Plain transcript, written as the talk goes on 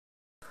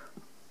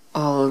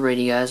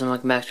Alrighty guys, and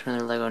welcome back to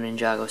another LEGO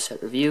Ninjago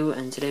set review,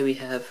 and today we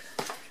have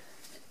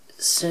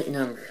set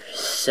number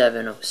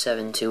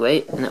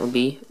 70728, and that would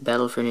be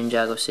Battle for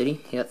Ninjago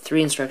City. You got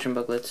 3 instruction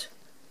booklets,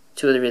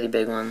 2 of the really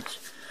big ones,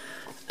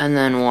 and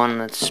then one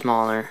that's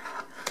smaller.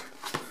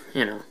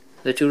 You know,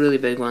 the 2 really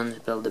big ones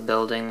build the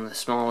building, the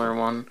smaller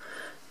one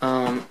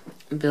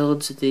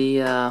builds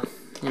the, all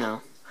the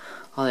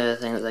other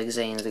things like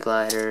Zane's the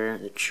glider,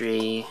 the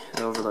tree,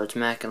 the Overlord's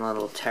mech, and a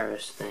little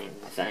terrace thing,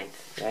 I think,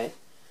 right?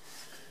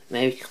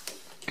 Maybe.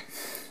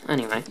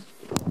 Anyway,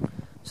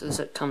 so the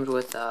set comes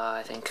with,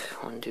 I think,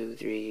 1, 2,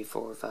 3,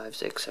 4, 5,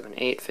 6, 7,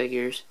 8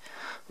 figures.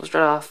 We'll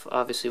start off,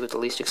 obviously, with the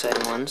least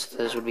exciting ones.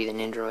 Those would be the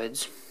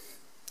Ninjroids.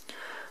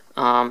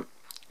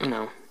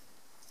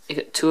 You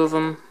get 2 of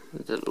them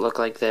that look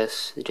like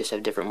this. They just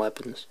have different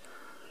weapons.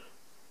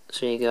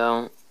 So you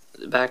go.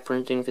 The back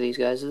printing for these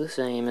guys is the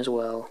same as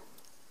well.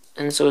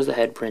 And so is the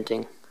head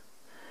printing.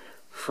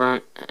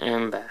 Front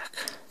and back.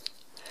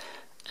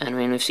 And I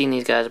mean, we've seen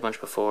these guys a bunch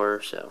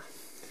before, so,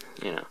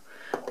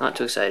 not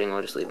too exciting.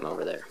 We'll just leave them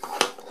over there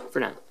for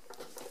now.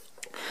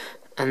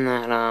 And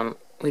then,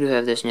 we do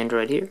have this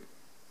Ninjroid here,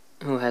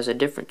 who has a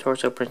different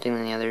torso printing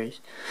than the others,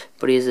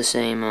 but he has the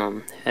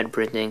same, head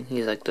printing.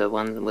 He's like the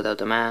one without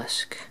the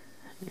mask.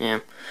 Yeah.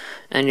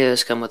 And the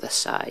others come with a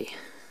sai.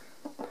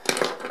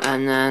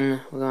 And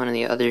then, we'll go on to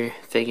the other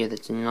figure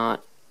that's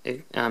not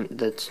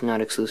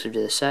exclusive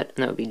to the set,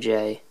 and that would be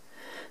Jay.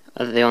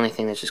 The only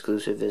thing that's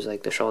exclusive is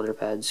like the shoulder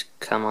pads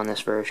come on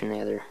this version, the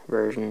other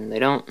version they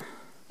don't.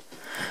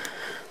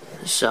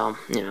 So,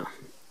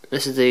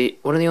 this is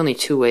one of the only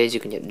 2 ways you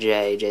can get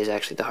Jay. Jay's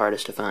actually the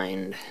hardest to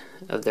find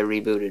of the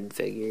rebooted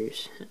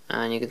figures.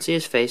 And you can see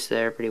his face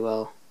there pretty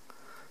well.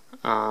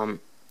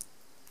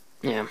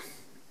 Yeah,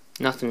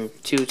 nothing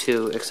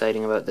too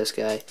exciting about this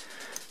guy.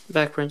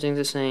 Back printing's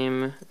the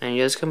same, and he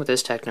does come with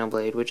this Techno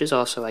Blade, which is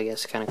also, I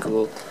guess, kind of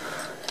cool.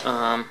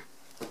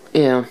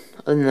 Yeah,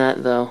 other than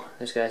that, though,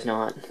 this guy's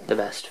not the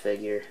best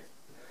figure.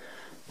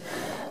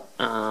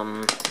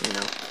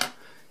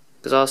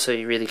 Because also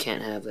you really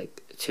can't have,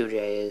 like, 2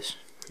 J's.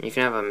 You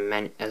can have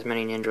as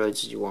many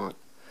Ninjroids as you want.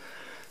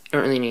 You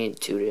don't really need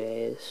 2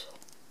 J's.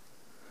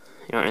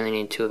 You don't really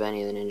need 2 of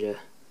any of the Ninja.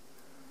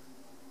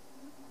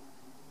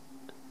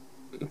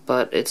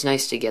 But it's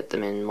nice to get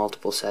them in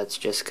multiple sets,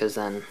 just because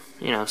then,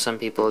 some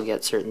people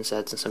get certain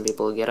sets and some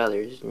people get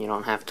others, and you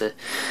don't have to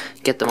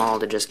get them all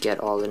to just get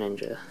all the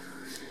Ninja.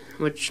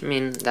 Which, I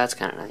mean, that's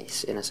kind of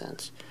nice, in a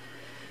sense.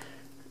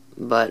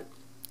 But,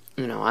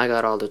 I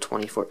got all the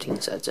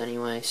 2014 sets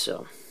anyway,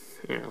 so,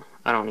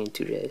 I don't need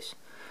 2 J's.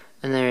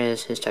 And there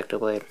is his Techno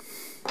Blade.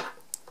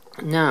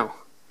 Now,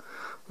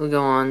 we'll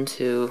go on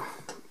to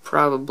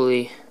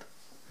probably,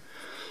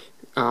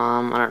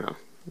 I don't know,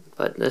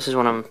 but this is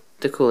one of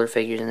the cooler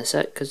figures in the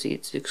set, because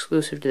it's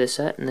exclusive to the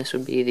set, and this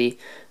would be the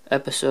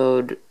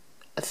episode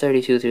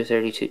 32 through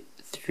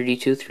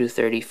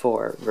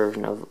 34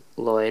 version of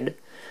Lloyd.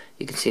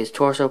 You can see his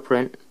torso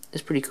print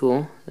is pretty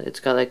cool. It's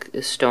got like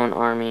this stone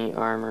army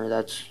armor.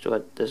 That's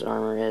what this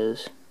armor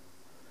is.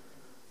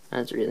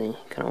 That's really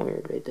kind of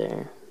weird right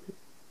there.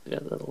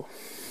 Got a little,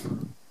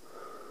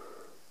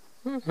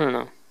 I don't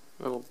know,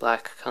 little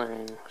black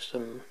coloring for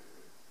some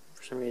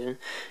reason.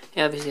 He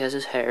obviously has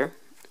his hair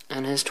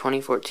and his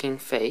 2014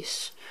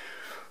 face,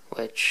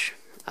 which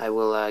I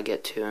will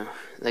get to.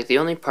 Like, the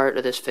only part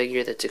of this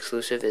figure that's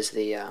exclusive is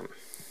the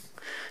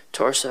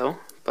torso,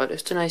 but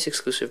it's a nice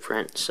exclusive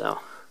print,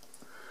 so.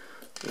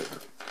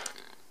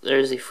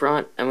 There's the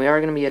front, and we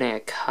are going to be getting a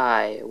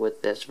Kai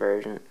with this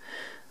version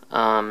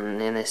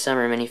in the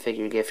summer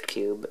minifigure gift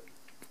cube,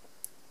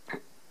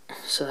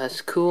 so that's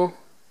cool.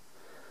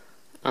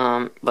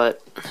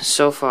 But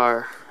so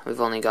far we've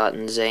only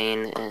gotten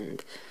Zane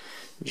and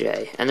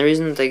Jay, and the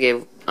reason that they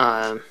gave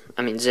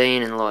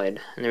Zane and Lloyd,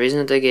 and the reason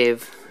that they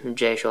gave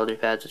Jay shoulder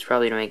pads was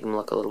probably to make him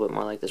look a little bit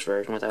more like this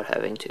version without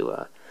having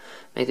to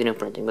make the new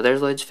printing. But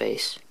there's Lloyd's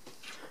face.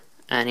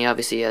 And he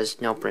obviously has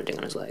no printing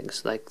on his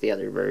legs, like the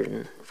other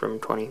version from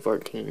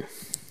 2014. And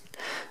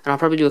I'll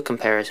probably do a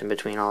comparison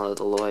between all of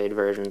the Lloyd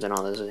versions and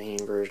all the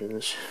Zane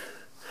versions.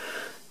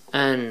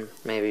 And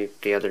maybe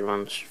the other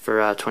ones for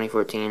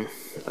 2014.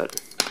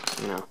 But,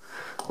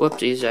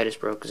 whoopsies, I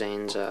just broke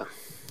Zane's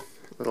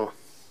little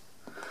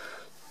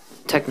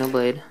Techno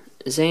Blade.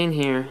 Zane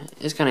here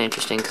is kind of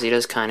interesting, because he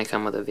does kind of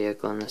come with a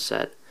vehicle in this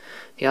set.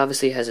 He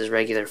obviously has his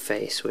regular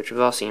face, which we've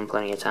all seen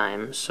plenty of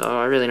times, so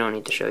I really don't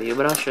need to show you,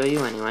 but I'll show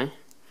you anyway.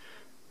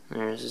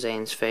 There's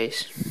Zane's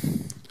face.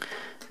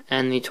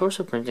 And the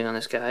torso printing on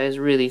this guy is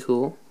really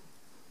cool.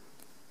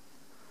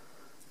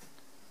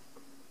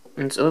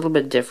 It's a little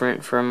bit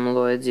different from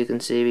Lloyd's, you can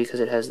see, because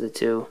it has the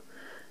 2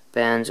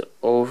 bands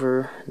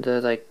over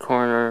the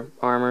corner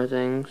armor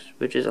things,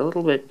 which is a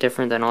little bit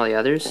different than all the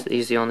others.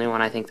 He's the only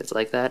one I think that's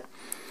like that.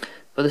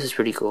 But this is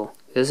pretty cool.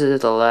 This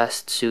is the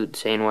last suit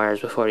Zane wears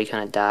before he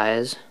kind of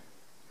dies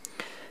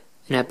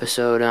in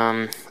episode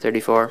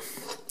 34.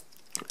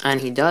 And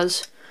he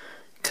does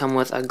come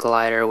with a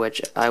glider,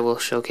 which I will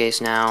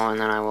showcase now, and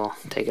then I will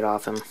take it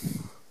off him.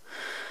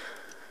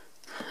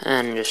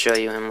 And just show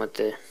you him with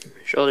the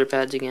shoulder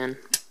pads again.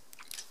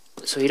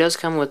 So he does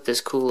come with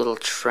this cool little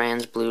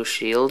trans blue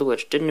shield,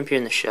 which didn't appear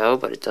in the show,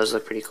 but it does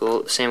look pretty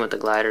cool. Same with the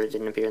glider, it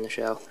didn't appear in the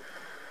show.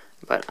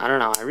 But I don't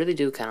know, I really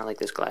do kind of like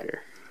this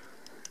glider.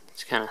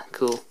 It's kind of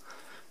cool.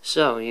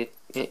 So you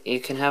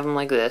can have him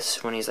like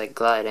this when he's like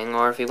gliding,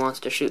 or if he wants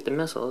to shoot the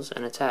missiles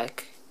and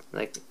attack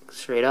like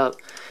straight up,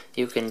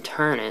 you can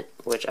turn it,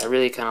 which I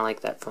really kind of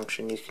like that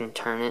function. You can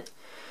turn it,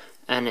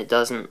 and it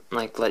doesn't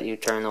like let you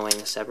turn the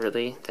wings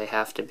separately. They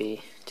have to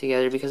be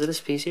together because of this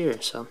piece here.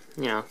 So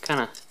you know,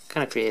 kind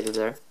of creative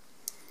there.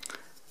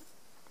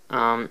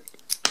 And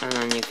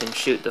then you can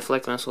shoot the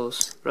flick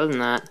missiles. But other than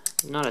that,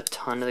 not a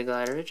ton to the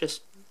glider.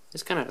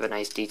 It's kind of a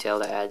nice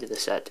detail to add to the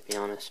set, to be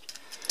honest.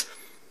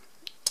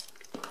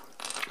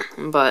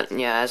 But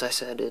yeah, as I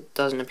said, it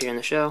doesn't appear in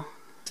the show,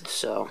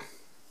 so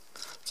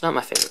it's not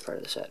my favorite part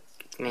of the set,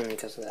 mainly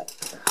because of that.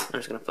 I'm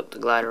just going to put the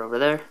glider over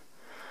there,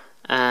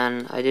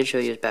 and I did show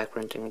you his back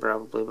printing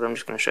probably, but I'm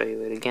just going to show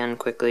you it again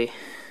quickly.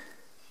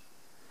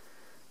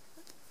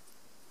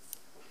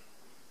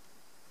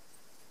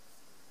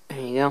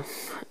 There you go,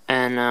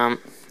 and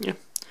yeah,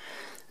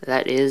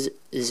 that is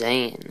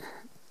Zane.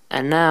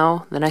 And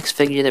now, the next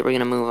figure that we're going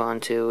to move on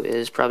to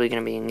is probably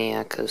going to be Nia,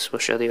 because we'll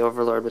show the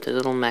Overlord with his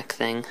little mech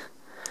thing.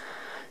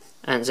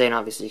 And Zane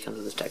obviously comes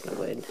with his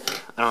Technoblade.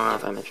 I don't know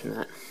if I mentioned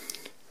that.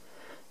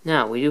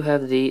 Now, we do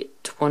have the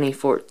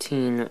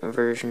 2014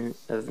 version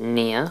of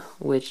Nia,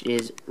 which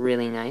is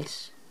really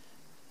nice.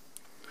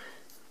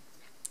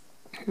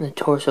 The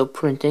torso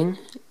printing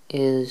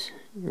is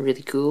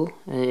really cool,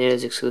 and it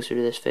is exclusive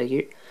to this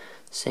figure.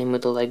 Same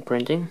with the leg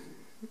printing,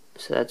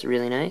 so that's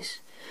really nice.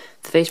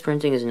 The face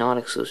printing is not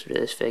exclusive to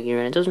this figure,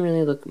 and it doesn't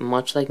really look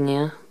much like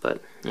Nia,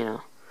 but, you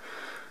know,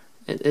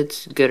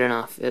 it's good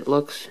enough. It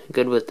looks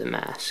good with the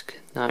mask,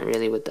 not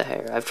really with the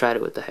hair. I've tried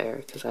it with the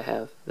hair, because I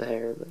have the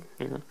hair, but,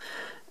 you know.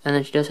 And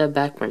then she does have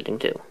back printing,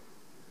 too.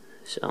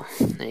 So,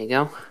 there you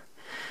go.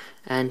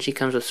 And she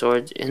comes with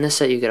swords. In this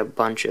set, you get a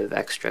bunch of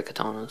extra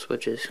katanas,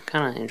 which is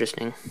kind of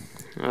interesting.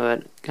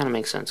 But kind of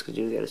makes sense, because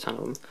you get a ton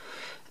of them.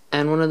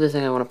 And one other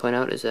thing I want to point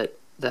out is that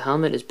the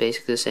helmet is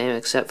basically the same,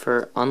 except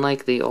for,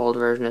 unlike the old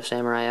version of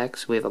Samurai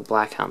X, we have a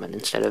black helmet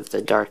instead of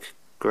the dark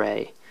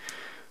gray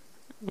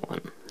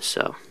one.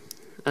 So,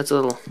 that's a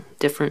little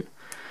different.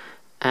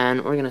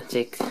 And we're going to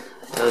take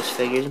those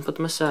figures and put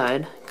them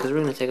aside, because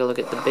we're going to take a look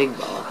at the big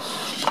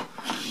boss,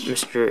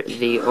 Mr.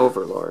 The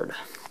Overlord.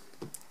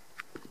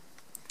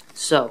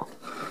 So,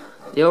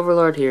 the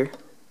Overlord here,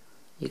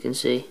 you can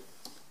see,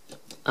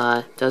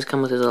 does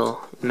come with his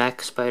little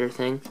mech spider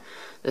thing.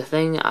 The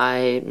thing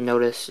I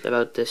notice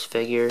about this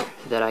figure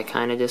that I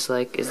kind of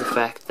dislike is the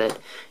fact that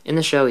in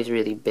the show he's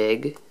really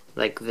big.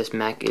 Like, this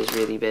mech is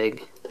really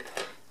big.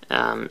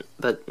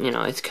 But, you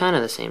know, it's kind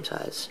of the same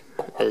size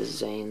as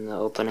Zane, the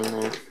opening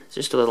there. It's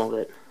just a little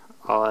bit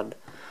odd.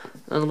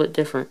 A little bit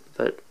different,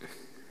 but,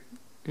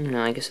 you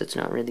know, I guess it's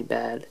not really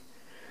bad.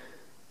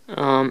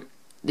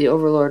 The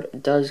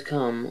Overlord does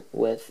come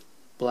with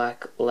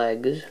black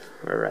legs.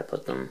 Where did I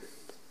put them?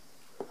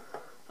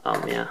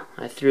 Yeah,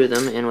 I threw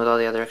them in with all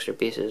the other extra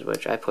pieces,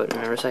 which I put in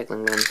a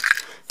recycling bin.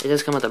 It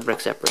does come with a brick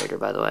separator,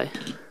 by the way.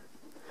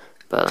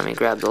 But let me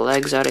grab the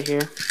legs out of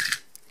here.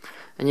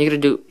 And you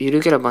do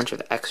get a bunch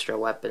of extra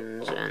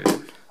weapons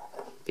and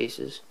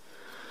pieces.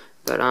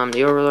 But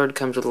the Overlord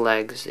comes with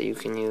legs that you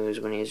can use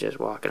when he's just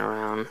walking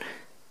around,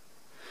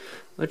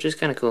 which is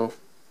kind of cool.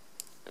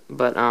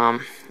 But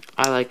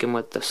I like him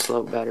with the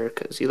slope better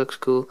because he looks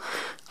cool.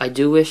 I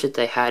do wish that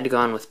they had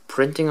gone with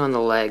printing on the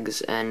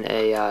legs and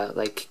a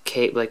like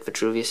cape like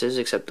Vitruvius's,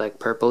 except like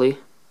purpley,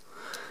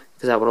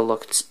 because that would have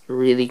looked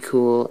really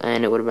cool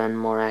and it would have been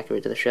more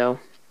accurate to the show.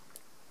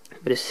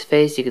 But his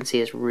face, you can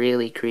see, is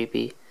really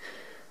creepy.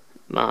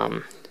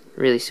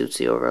 Really suits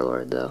the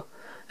Overlord though.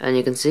 And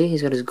you can see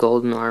he's got his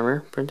golden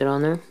armor printed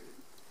on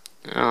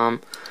there.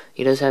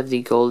 He does have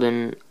the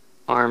golden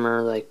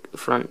armor like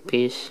front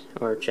piece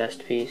or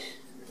chest piece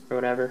or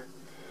whatever.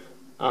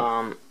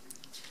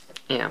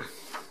 Yeah.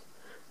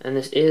 And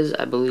this is,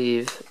 I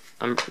believe,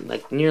 I'm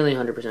like nearly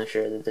 100%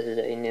 sure that this is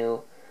a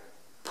new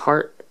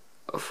part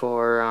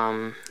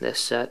for this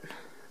set.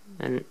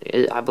 And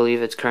I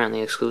believe it's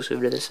currently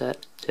exclusive to this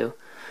set too.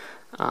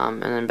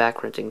 And then back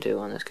printing too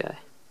on this guy.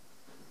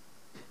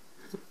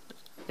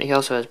 He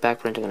also has back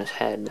printing on his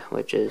head,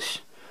 which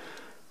is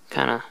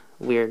kind of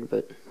weird,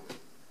 but,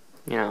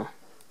 you know,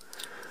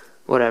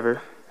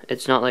 whatever.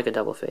 It's not like a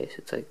double face,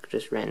 it's like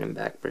just random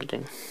back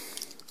printing.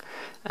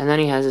 And then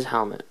he has his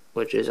helmet,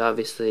 which is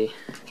obviously,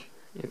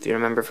 if you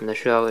remember from the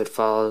show, it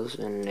falls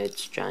and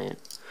it's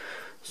giant.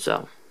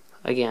 So,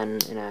 again,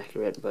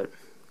 inaccurate, but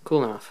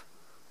cool enough.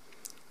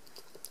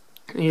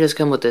 He does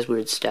come with this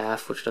weird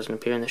staff, which doesn't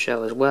appear in the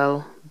show as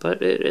well,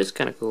 but it is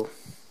kind of cool.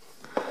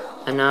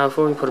 And now,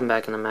 before we put him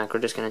back in the mech,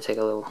 we're just going to take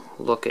a little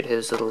look at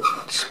his little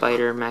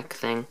spider mech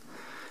thing.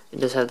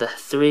 It does have the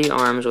 3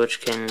 arms,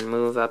 which can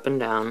move up and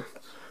down.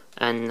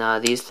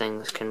 And these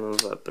things can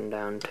move up and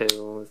down,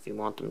 too, if you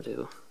want them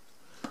to.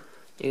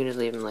 You can just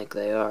leave them like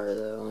they are,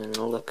 though, and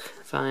it'll look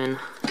fine.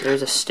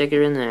 There's a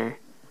sticker in there.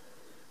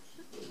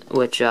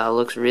 which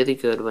looks really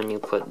good when you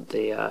put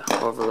the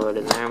overlord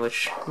in there,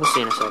 which we'll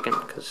see in a second,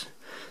 because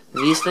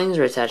these things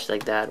are attached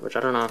like that, which I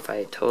don't know if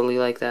I totally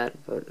like that,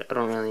 but I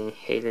don't really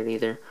hate it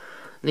either.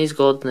 And these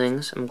gold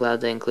things, I'm glad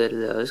they included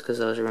those, because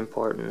those are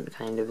important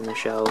kind of in the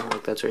show.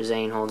 Like, that's where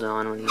Zane holds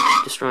on when he's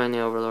destroying the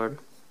overlord.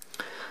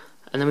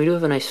 And then we do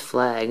have a nice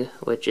flag,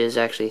 which is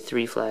actually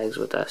 3 flags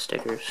with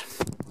stickers.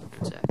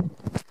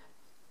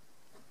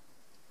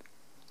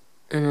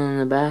 And on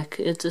the back,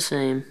 it's the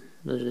same.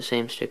 Those are the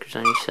same stickers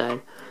on each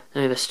side. Then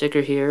we have a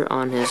sticker here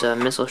on his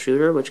missile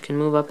shooter, which can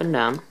move up and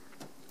down.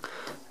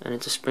 And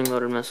it's a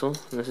spring-loaded missile.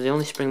 And this is the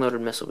only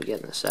spring-loaded missile we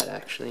get in this set,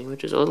 actually,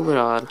 which is a little bit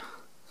odd.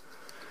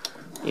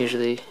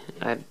 Usually,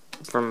 I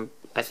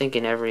think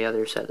in every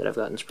other set that I've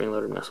gotten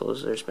spring-loaded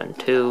missiles, there's been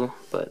 2,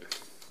 but...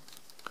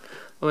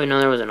 Oh wait, no,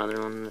 there was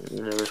another one.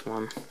 There was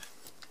 1.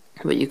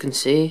 But you can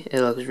see, it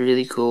looks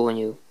really cool when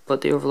you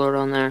put the overlord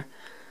on there.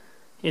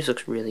 It just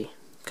looks really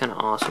kind of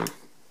awesome.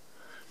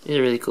 He's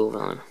a really cool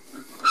villain.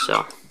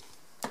 So,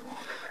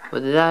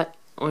 with that,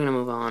 we're going to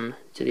move on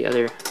to the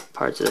other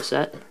parts of the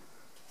set.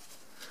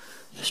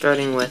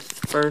 Starting with,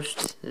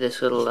 first,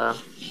 this little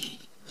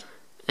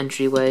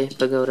entryway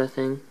pagoda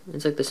thing.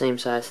 It's like the same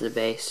size as the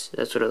base.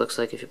 That's what it looks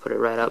like if you put it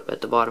right up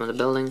at the bottom of the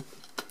building.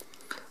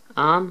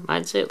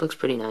 I'd say it looks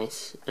pretty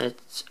nice.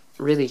 It's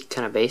really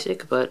kind of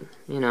basic, but,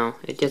 you know,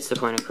 it gets the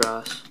point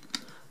across.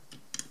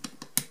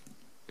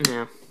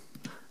 Yeah.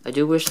 I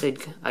do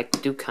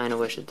kind of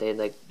wish that they'd,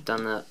 like,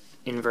 done the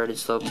inverted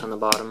slopes on the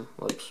bottom.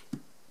 Whoops.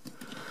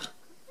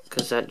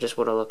 Because that just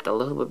would have looked a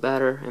little bit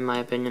better, in my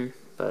opinion,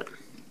 but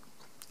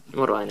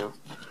what do I know?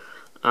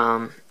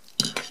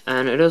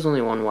 And it is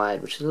only 1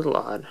 wide, which is a little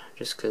odd,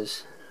 just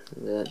because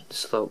the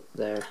slope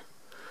there.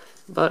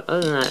 But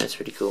other than that, it's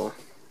pretty cool.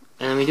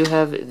 And we do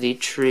have the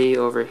tree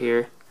over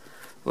here,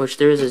 which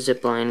there is a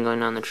zip line going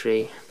down the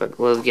tree, but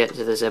we'll get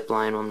to the zip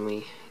line when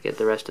we get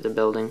the rest of the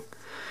building.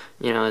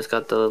 You know, it's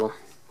got the little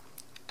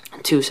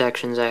 2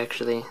 sections,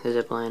 actually, the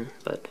zip line,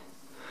 but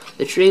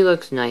the tree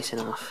looks nice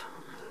enough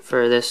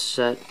for this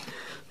set,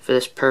 for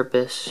this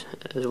purpose,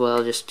 as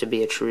well, just to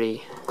be a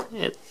tree.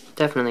 It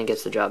definitely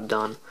gets the job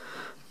done,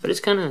 but it's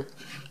kind of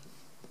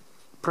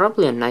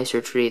probably a nicer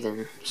tree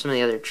than some of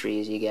the other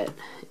trees you get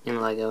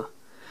in LEGO,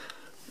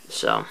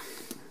 so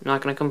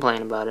not going to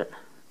complain about it.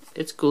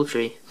 It's a cool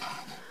tree.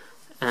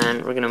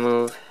 And we're going to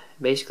move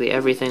basically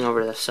everything over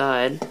to the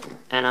side,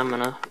 and I'm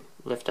going to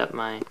lift up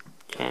my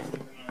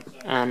champion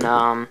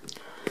and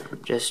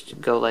just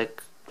go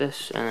like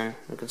this, and then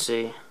you can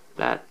see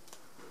that.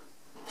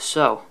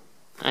 So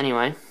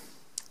anyway,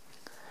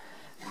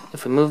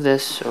 if we move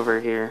this over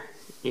here,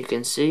 you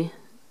can see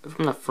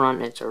from the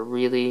front it's a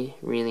really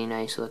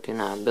nice looking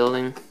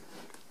building.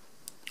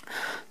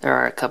 There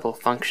are a couple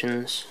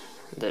functions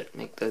that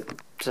make the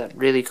set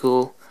really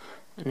cool,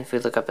 and if we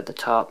look up at the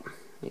top,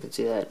 you can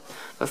see that.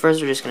 But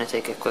first, we're just going to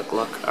take a quick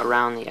look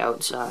around the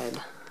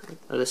outside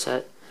of the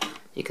set.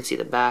 You can see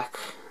the back.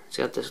 It's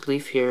got this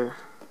leaf here.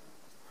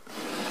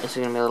 This is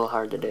going to be a little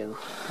hard to do.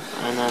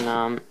 And then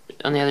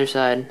on the other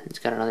side, it's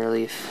got another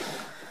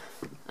leaf.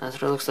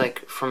 That's what it looks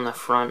like from the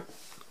front.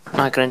 I'm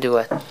not going to do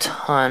a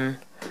ton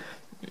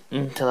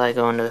until I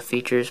go into the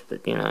features,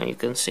 but you know, you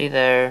can see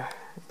there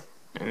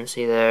and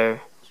see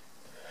there.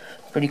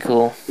 Pretty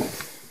cool.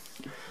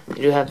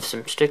 You do have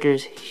some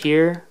stickers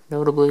here,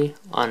 notably,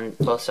 on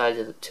both sides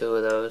of the 2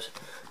 of those,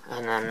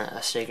 and then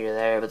a sticker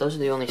there, but those are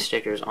the only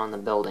stickers on the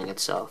building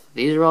itself.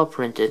 These are all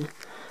printed.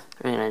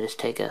 I'm going to just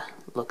take a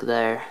look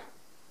there.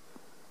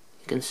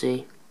 You can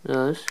see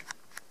those.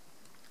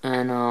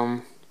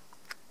 And,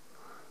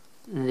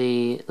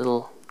 the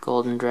little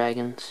golden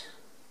dragons.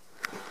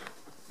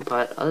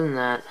 But other than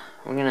that,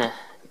 we're going to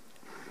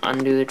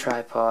undo the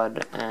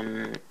tripod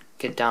and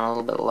get down a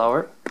little bit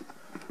lower.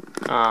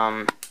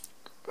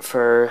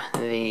 For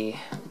the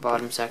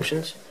bottom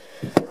sections.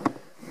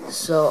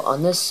 So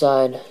on this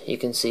side, you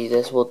can see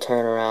this will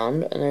turn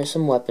around, and there's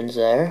some weapons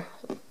there.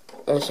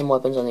 There's some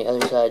weapons on the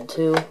other side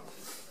too.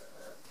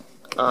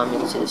 You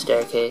can see the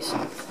staircase.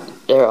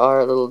 There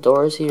are little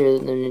doors here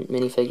that the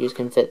minifigures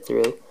can fit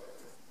through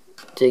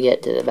to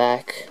get to the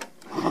back.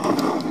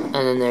 And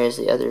then there's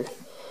the other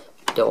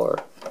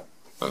door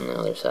on the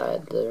other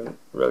side, the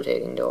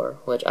rotating door,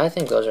 which I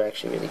think those are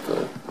actually really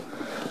cool,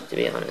 to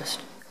be honest.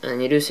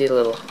 And you do see the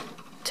little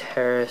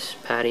terrace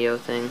patio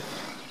thing.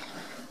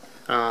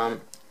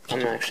 I'm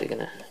actually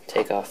gonna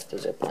take off the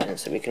zip line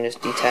so we can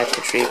just detach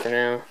the tree for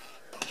now.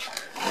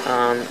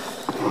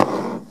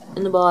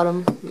 In the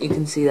bottom, you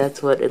can see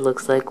that's what it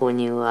looks like when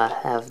you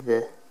have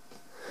the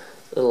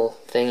little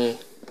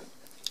thingy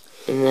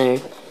in there.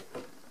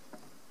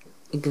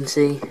 You can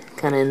see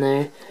kind of in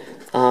there.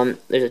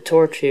 There's a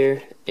torch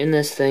here. In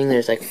this thing,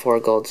 there's like 4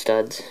 gold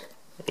studs.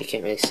 You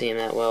can't really see them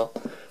that well.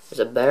 There's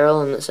a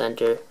barrel in the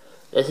center.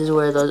 This is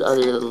where those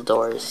other little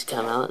doors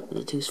come out,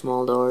 the 2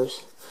 small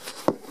doors.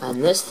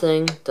 And this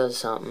thing does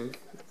something,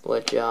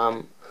 which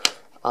I'll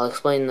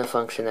explain the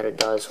function that it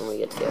does when we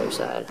get to the other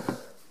side.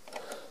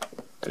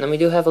 And then we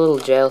do have a little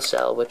jail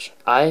cell, which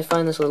I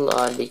find this a little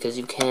odd because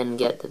you can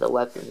get to the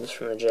weapons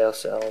from the jail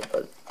cell,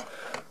 but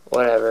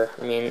whatever.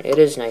 I mean, it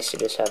is nice to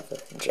just have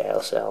a jail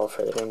cell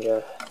for the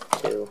ninja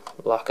to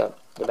lock up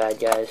the bad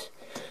guys.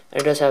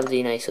 And it does have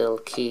the nice little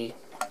key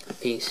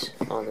piece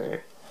on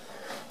there.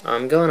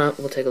 Going up,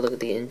 we'll take a look at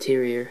the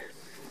interior.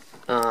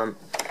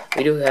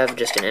 We do have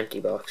just an empty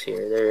box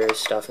here. There's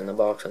stuff in the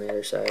box on the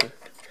other side.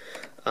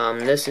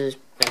 This is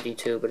empty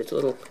too, but it's a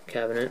little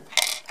cabinet.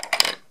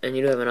 And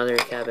you do have another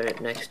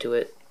cabinet next to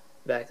it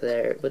back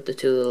there with the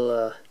two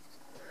little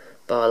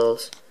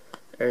bottles.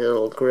 There's a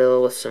little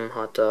grill with some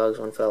hot dogs,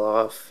 one fell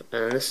off.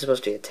 And this is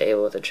supposed to be a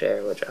table with a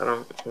chair, which I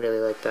don't really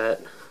like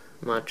that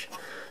much.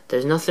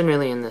 There's nothing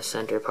really in this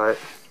center part.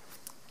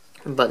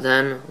 But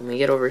then, when we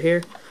get over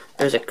here,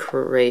 there's a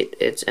crate.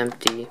 It's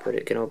empty, but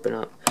it can open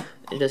up.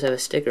 It does have a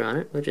sticker on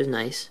it, which is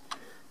nice.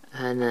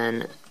 And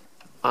then,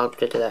 I'll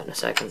get to that in a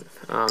second.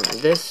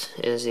 This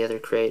is the other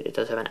crate. It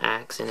does have an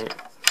axe in it.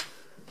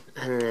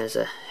 And then there's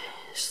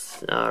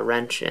a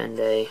wrench and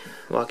a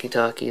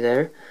walkie-talkie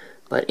there.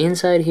 But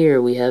inside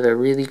here, we have a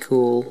really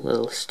cool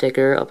little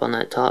sticker up on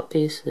that top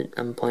piece that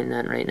I'm pointing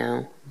at right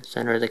now,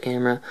 center of the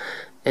camera.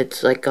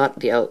 It's like got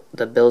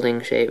the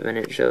building shape, and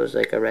it shows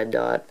like a red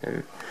dot.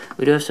 And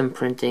we do have some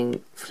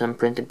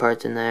printed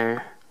parts in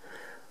there.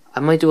 I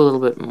might do a little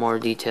bit more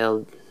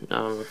detailed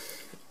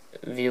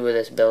view of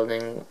this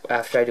building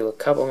after I do a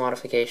couple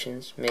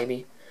modifications,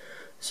 maybe.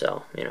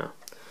 So, you know.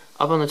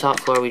 Up on the top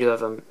floor, we do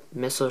have a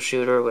missile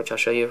shooter, which I'll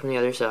show you from the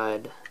other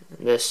side.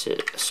 This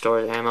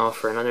stores ammo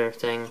for another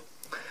thing.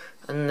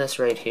 And this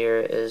right here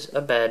is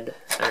a bed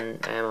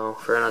and ammo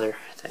for another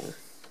thing.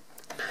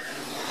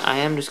 I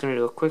am just going to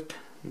do a quick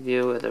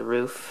view of the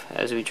roof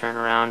as we turn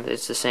around.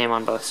 It's the same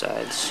on both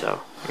sides,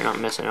 so you're not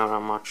missing out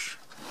on much.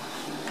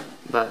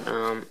 But,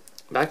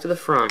 back to the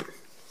front.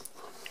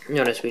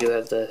 Notice we do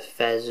have the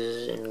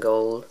fezzes in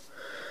gold.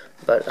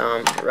 But,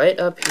 right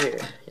up here,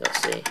 you'll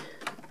see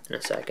in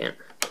a second.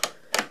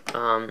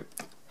 I'm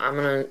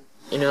gonna,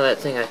 you know that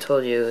thing I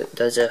told you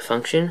does a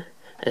function?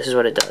 This is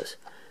what it does.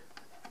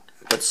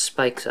 It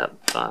spikes up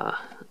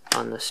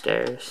on the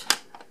stairs.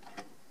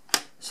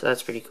 So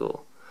that's pretty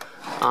cool.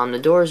 The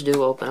doors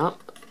do open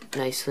up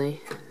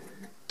nicely.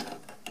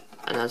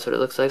 And that's what it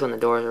looks like when the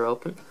doors are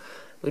open.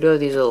 We do have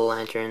these little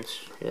lanterns,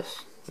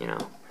 just, you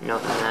know,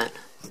 noting that.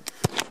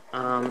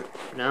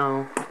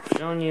 Now,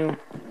 showing you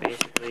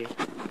basically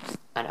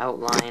an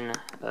outline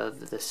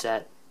of the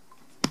set.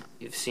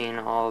 You've seen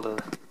all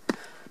the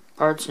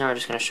parts. Now we're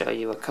just going to show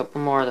you a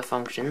couple more of the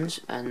functions,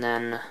 and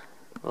then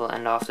we'll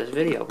end off this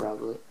video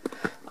probably.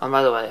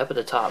 By the way, up at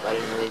the top, I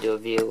didn't really do a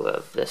view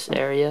of this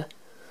area.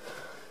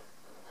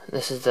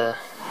 This is the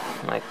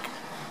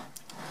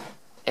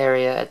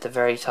area at the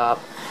very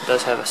top. It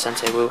does have a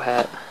Sensei Wu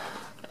hat,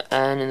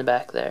 and in the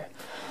back there.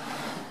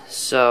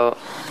 So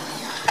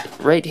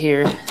right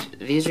here,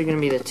 these are going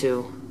to be the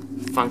two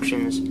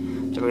functions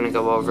that we're going to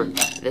go over.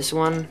 This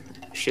one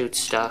shoots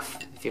stuff.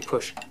 If you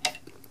push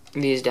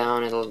these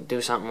down, it'll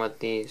do something with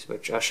these,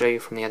 which I'll show you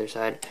from the other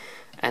side.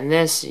 And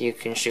this you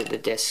can shoot the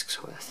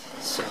discs with.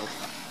 So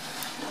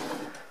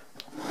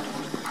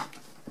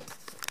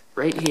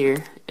right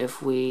here,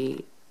 if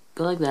we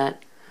go like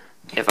that,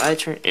 if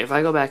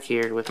I go back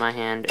here with my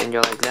hand and go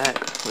like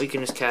that, we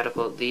can just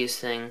catapult these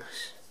things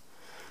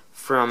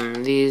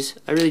from these.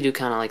 I really do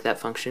kind of like that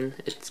function.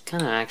 It's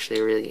kind of actually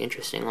a really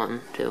interesting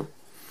one too.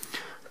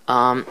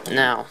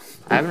 Now,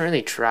 I haven't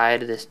really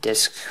tried this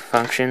disc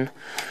function,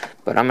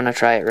 but I'm gonna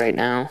try it right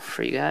now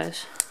for you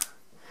guys.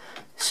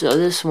 So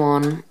this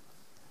one,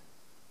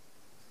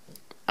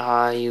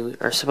 you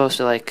are supposed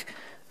to like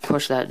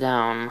push that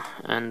down,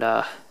 and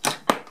oh,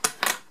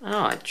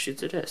 it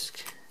shoots a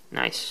disc.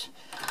 Nice.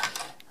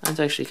 That's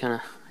actually kind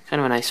of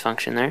a nice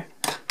function there.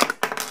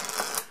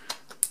 It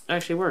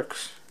actually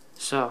works.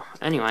 So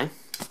anyway,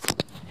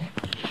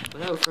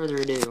 without further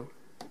ado,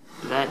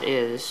 that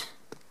is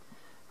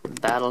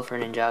Battle for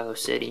Ninjago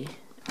City,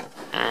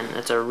 and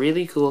it's a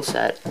really cool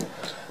set.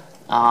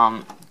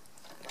 I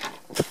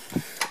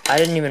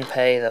didn't even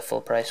pay the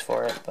full price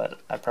for it, but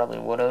I probably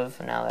would have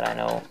now that I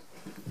know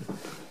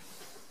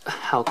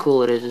how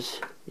cool it is,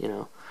 you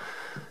know.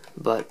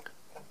 But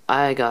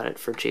I got it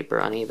for cheaper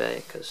on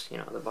eBay because, you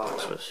know, the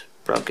box was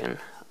broken.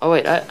 Oh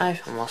wait,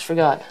 I almost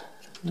forgot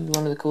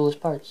one of the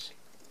coolest parts.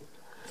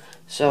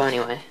 So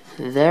anyway,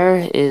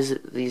 there is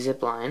the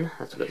zip line.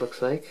 That's what it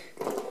looks like.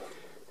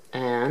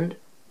 And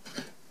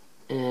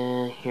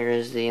here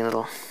is the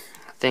little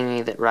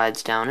thingy that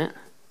rides down it.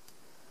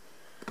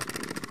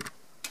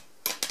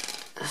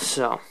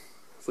 So,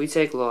 if we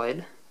take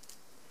Lloyd,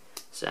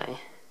 say,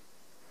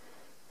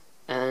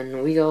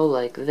 and we go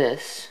like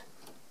this,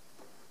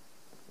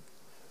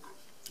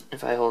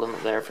 if I hold him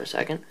up there for a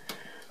second,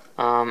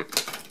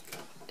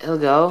 he'll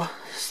go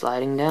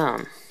sliding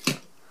down.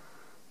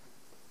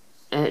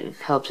 It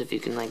helps if you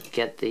can like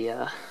get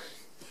the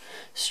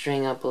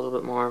string up a little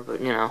bit more,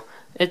 but you know,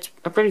 it's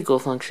a pretty cool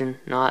function.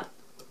 Not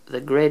the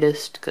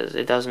greatest, because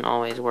it doesn't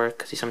always work,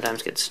 because he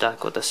sometimes gets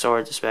stuck with the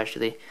swords,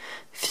 especially.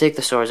 If you take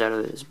the swords out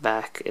of his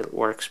back, it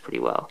works pretty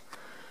well.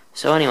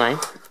 So anyway,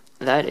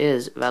 that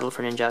is Battle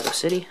for Ninjago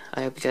City.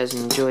 I hope you guys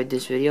enjoyed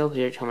this video.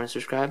 Please comment and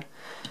subscribe.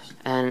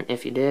 And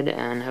if you did,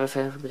 and have a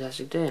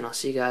fantastic day, and I'll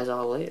see you guys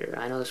all later.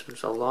 I know this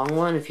was a long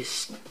one. If you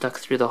stuck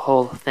through the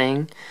whole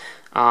thing,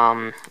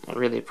 I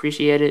really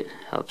appreciate it.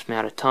 Helps me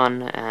out a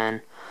ton,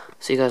 and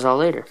see you guys all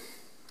later.